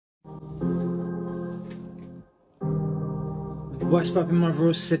What's poppin', my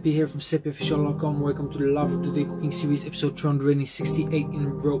bros? SEB P here from SEBofficial.com. Welcome to the Love of the Day cooking series, episode 268 in a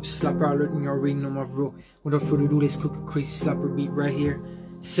row. Slapper alert, and you already know my bro. Without further ado, let's cook a crazy slapper beat right here.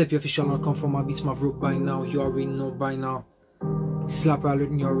 SEBofficial.com for my beats, my bro. By now, you already know by now. Slapper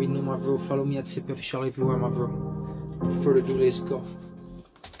alert, and you already know my bro. Follow me at SEBofficial everywhere, my bro. Without further ado, let's go.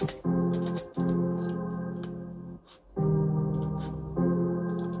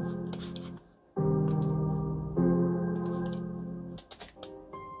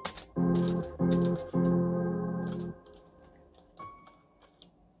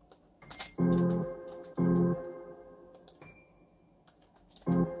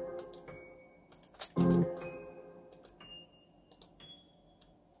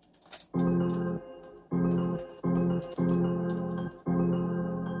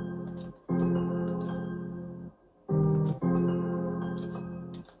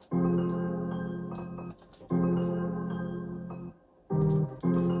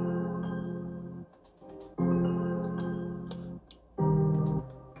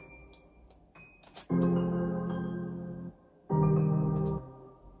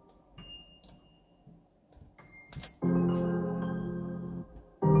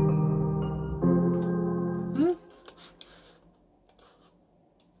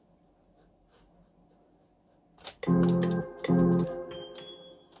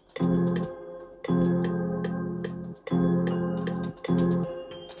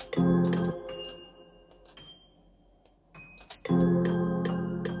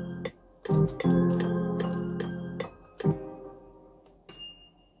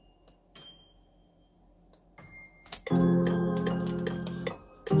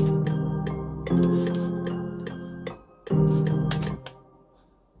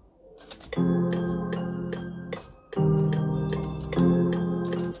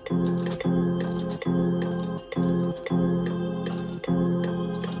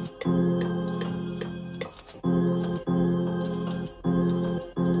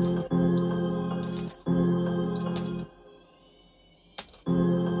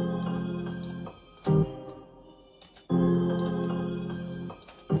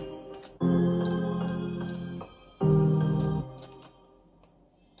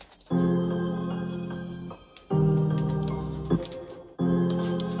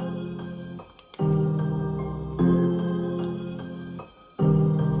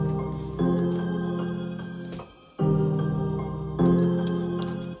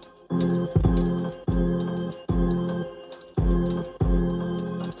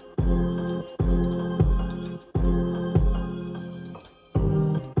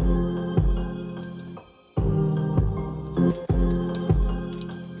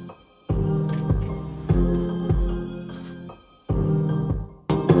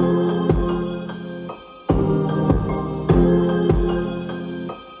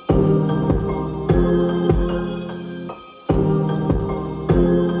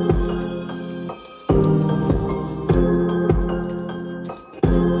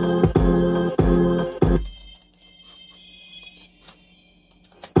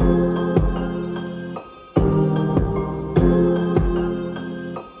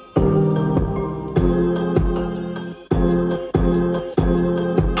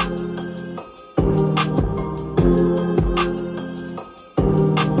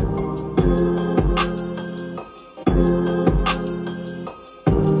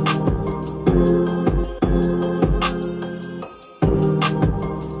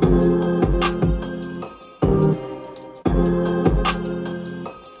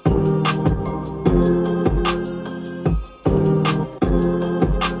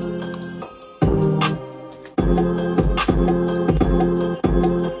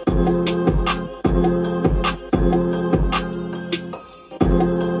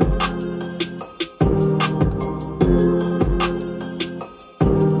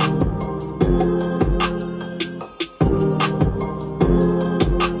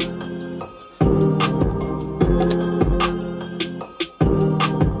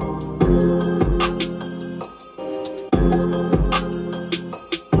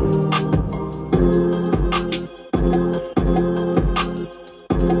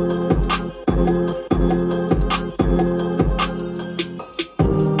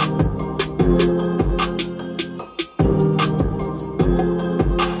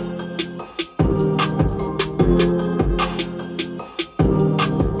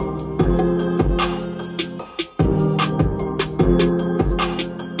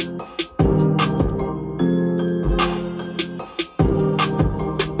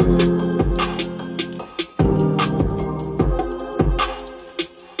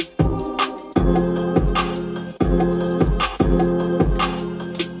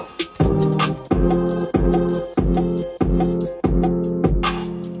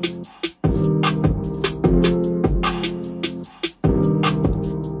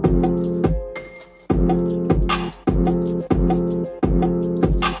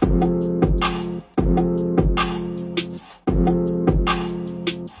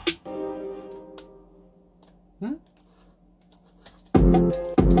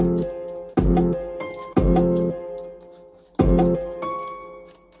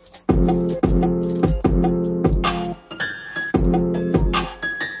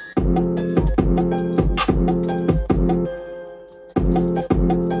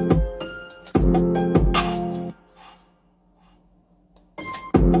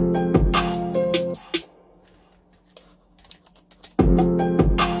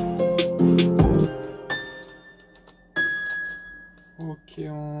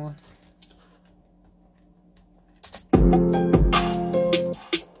 on.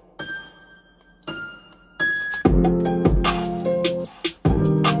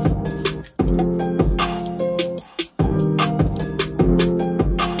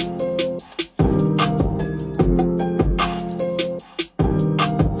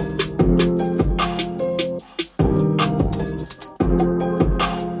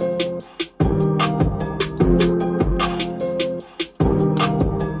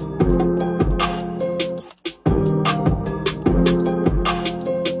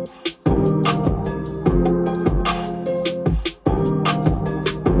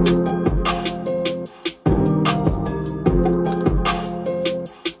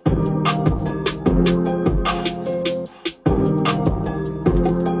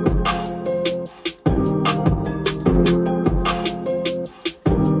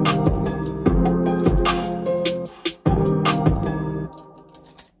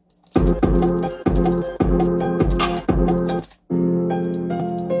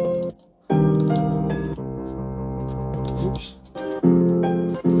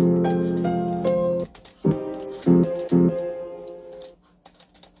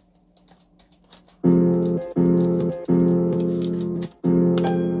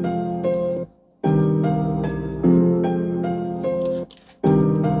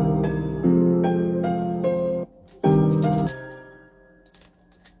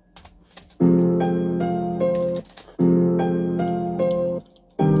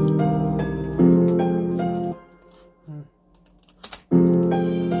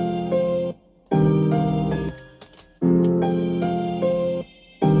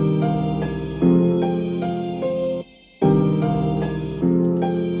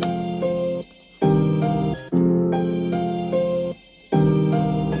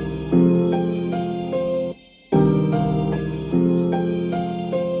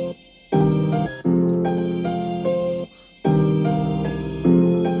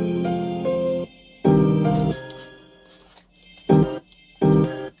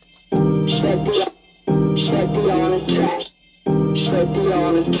 Should be on a track. Should be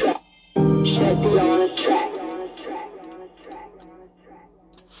on a track. Should be on a track.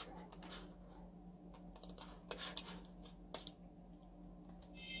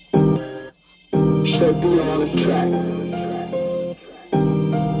 Should be on a track.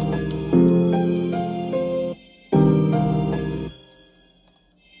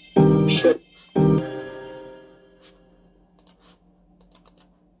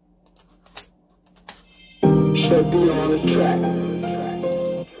 Should be on a track.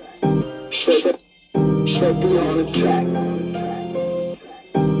 Should be on a track.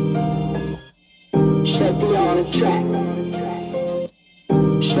 Should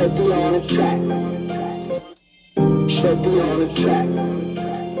be on a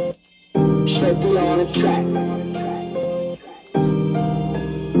track. Should be on a track.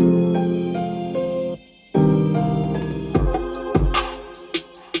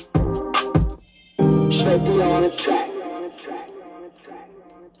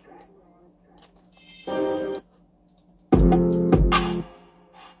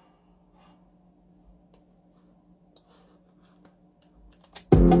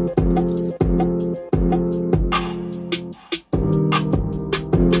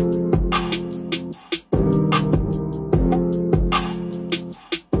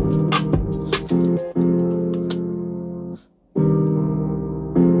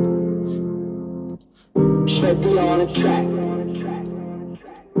 Should be on a track.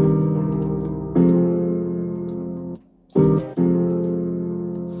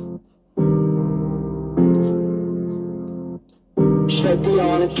 Should be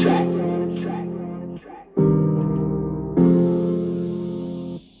on a track.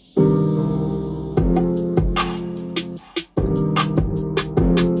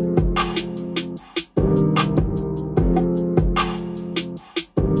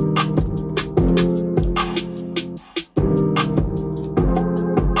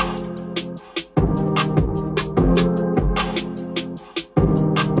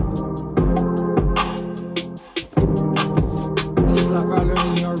 Slap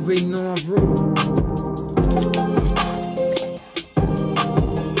out, you already know.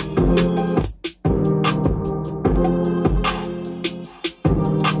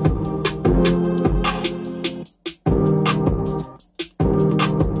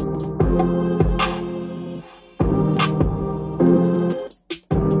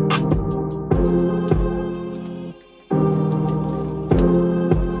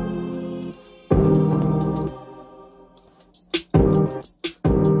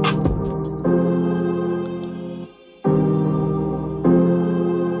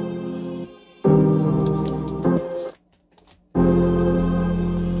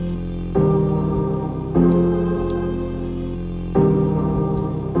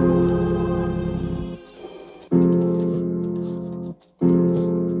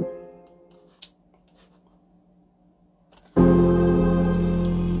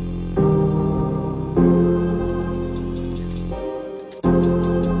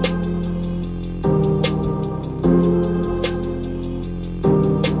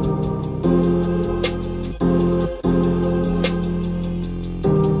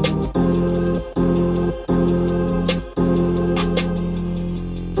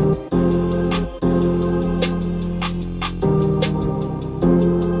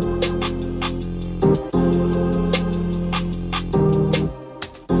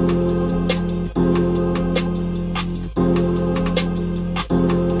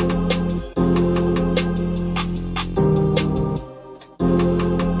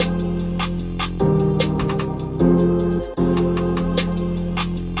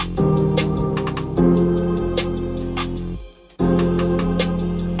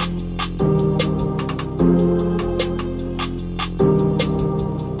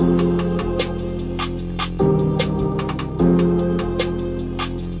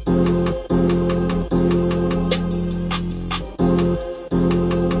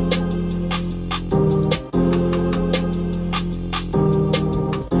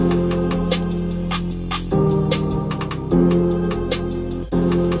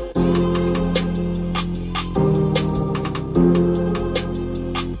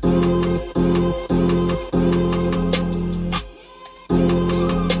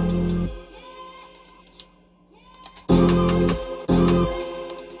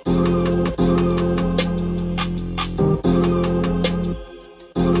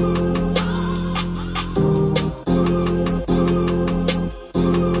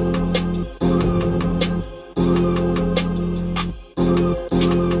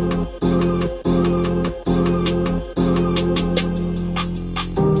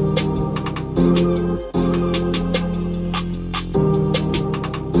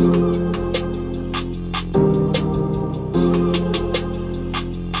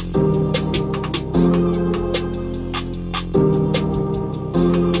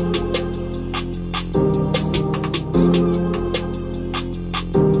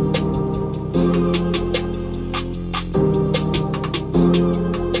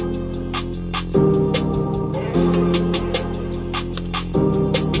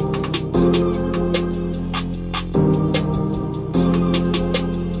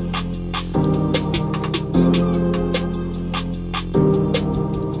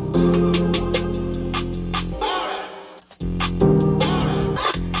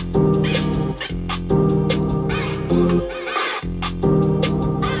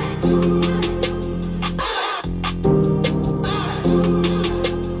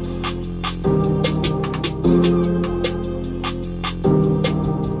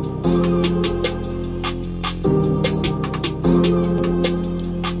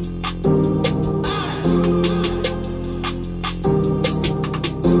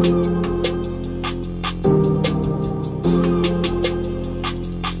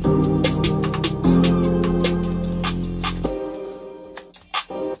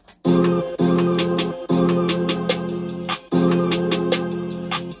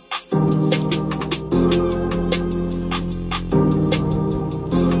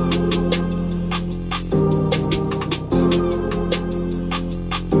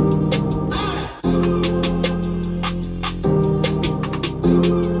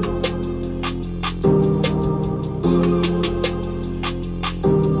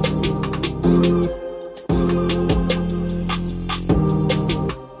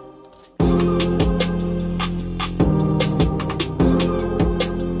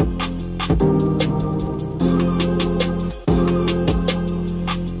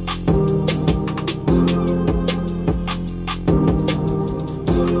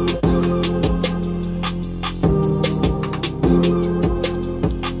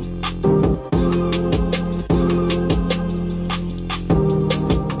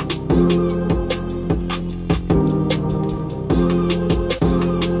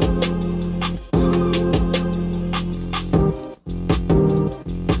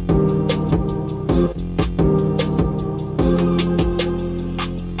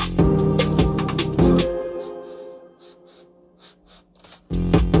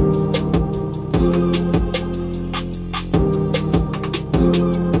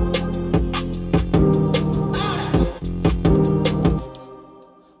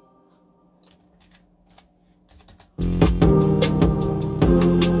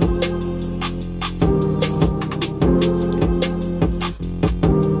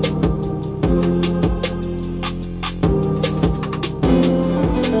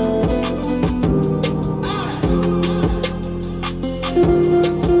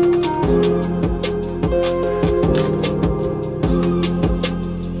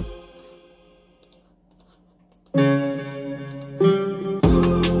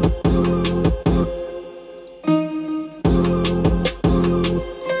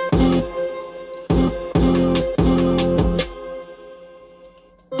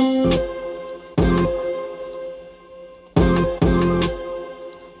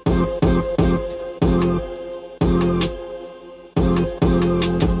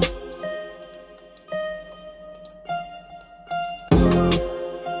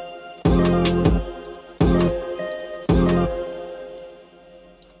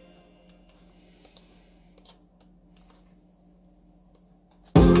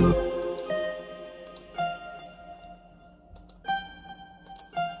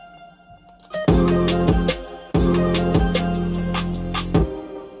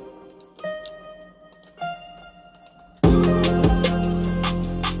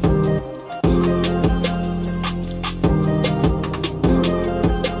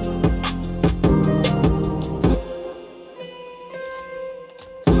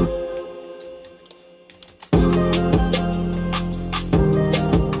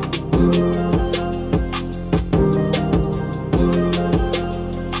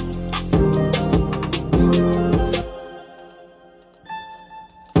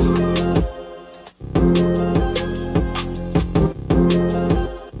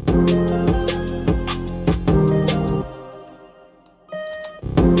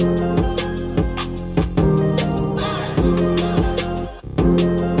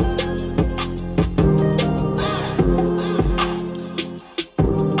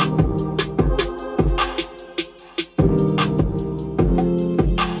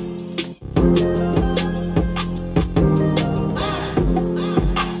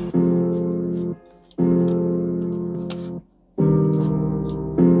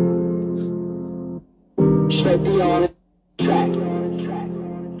 Should be on a track.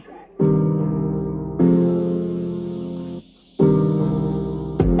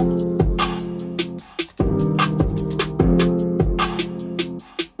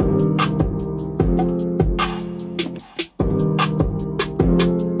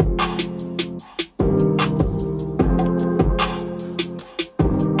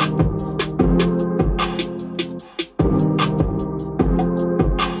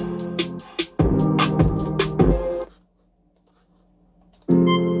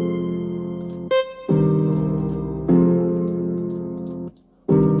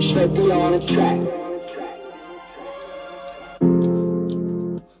 Should be on a track.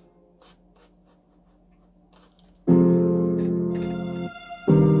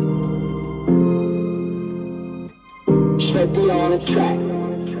 Should be on a track.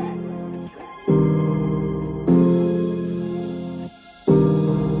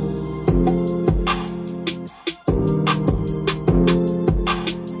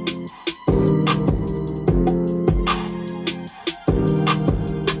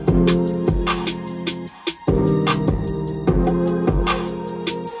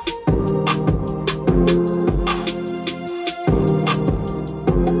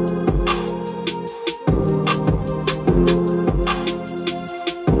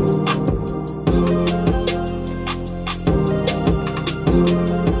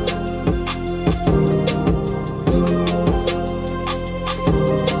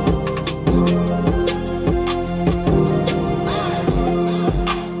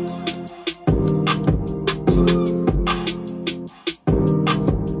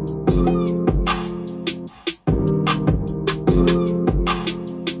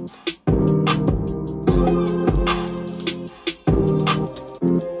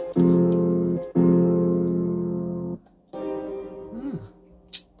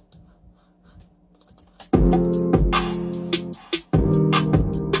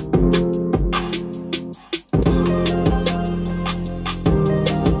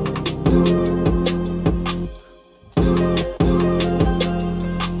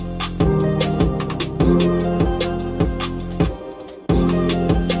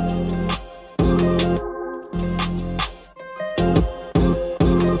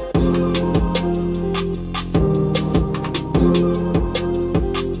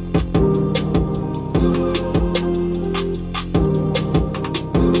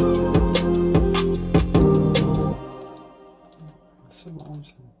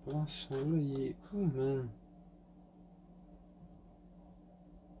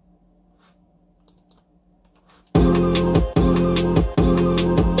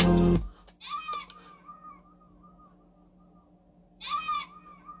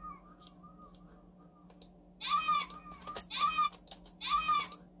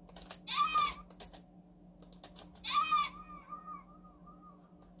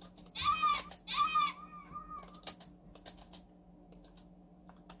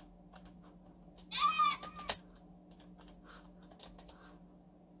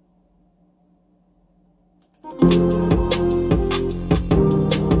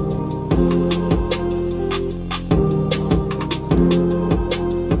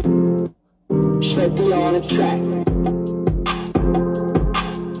 Should be on a track.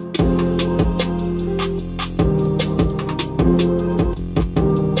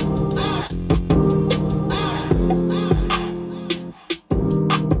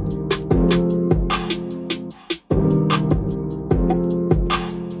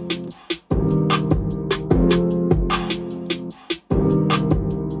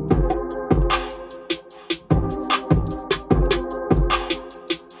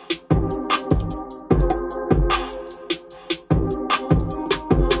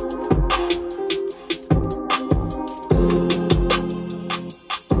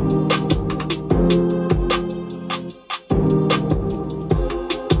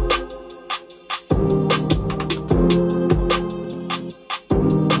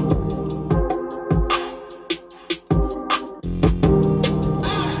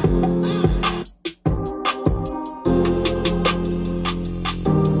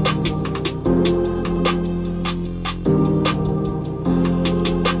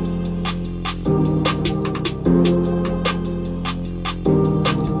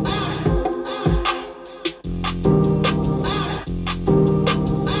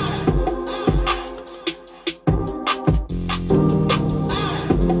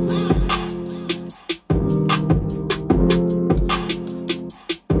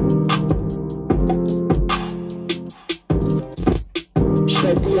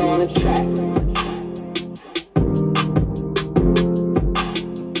 Should be on a track.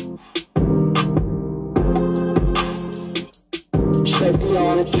 Should be on a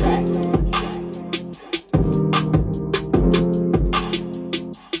track.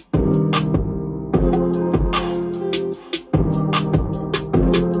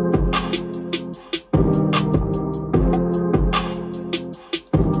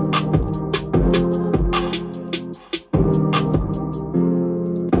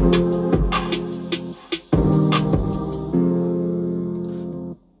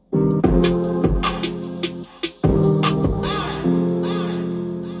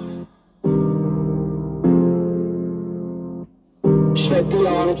 Should be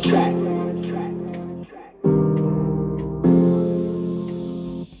on a track.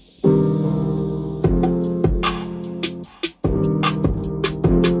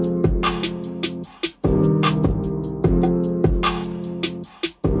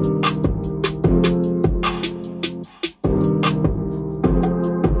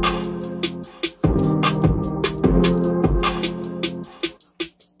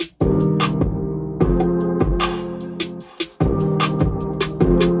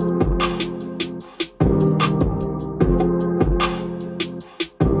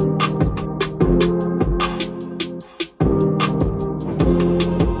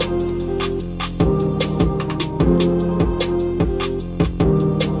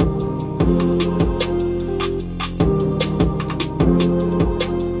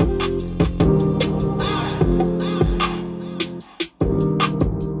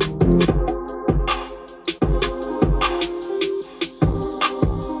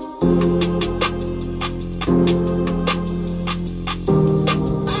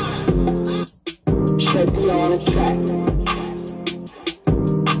 Should be on a track.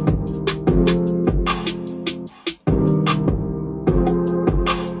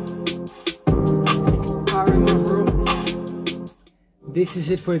 Alright, my bro. This is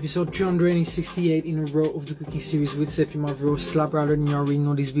it for episode 368 in a row of the cooking series with SEB P, my bro. Slapper alert, and you already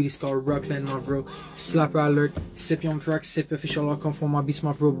know this video is called Rockland, my bro. Slapper alert, SEB P on track, SEBPofficial.com for my beats,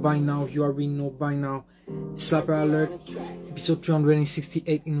 my bro. By now, you already know by now. Slapper alert, episode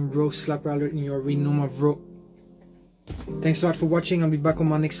 368 in a row. Slapper alert, and you already know, my bro. Thanks a lot for watching. I'll be back on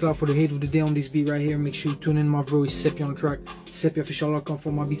my next live for the hate of the day on this beat right here. Make sure you tune in, my bro. It's SEB P on track, SEBPofficial.com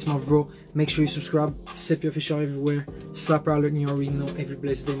for my beats, my bro. Make sure you subscribe. SEB P official everywhere. Slapper alert, and you already know. Every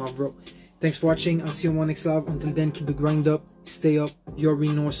blessed day, my bro. Thanks for watching. I'll see you on my next live. Until then, keep the grind up. Stay up. You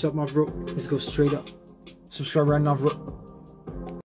already know what's up, my bro. Let's go straight up. Subscribe right now, bro.